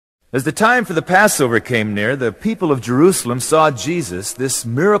As the time for the Passover came near, the people of Jerusalem saw Jesus, this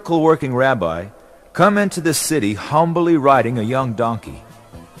miracle-working rabbi, come into the city humbly riding a young donkey.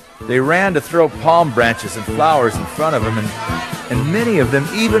 They ran to throw palm branches and flowers in front of him, and many of them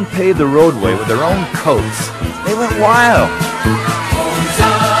even paved the roadway with their own coats. They went wild.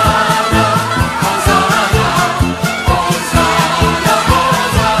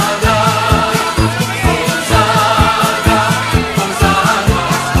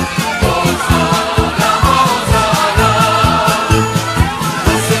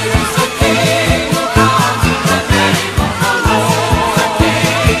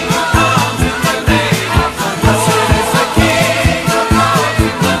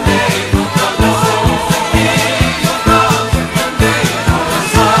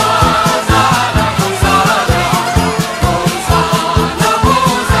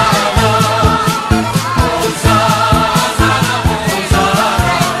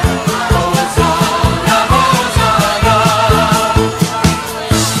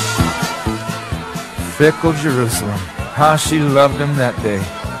 Fickle Jerusalem, how she loved him that day.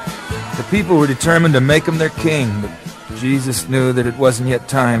 The people were determined to make him their king, but Jesus knew that it wasn't yet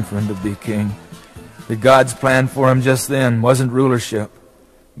time for him to be king. That God's plan for him just then wasn't rulership,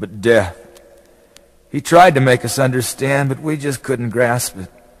 but death. He tried to make us understand, but we just couldn't grasp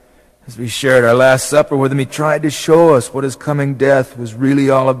it. As we shared our Last Supper with him, he tried to show us what his coming death was really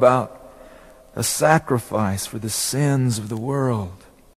all about. A sacrifice for the sins of the world.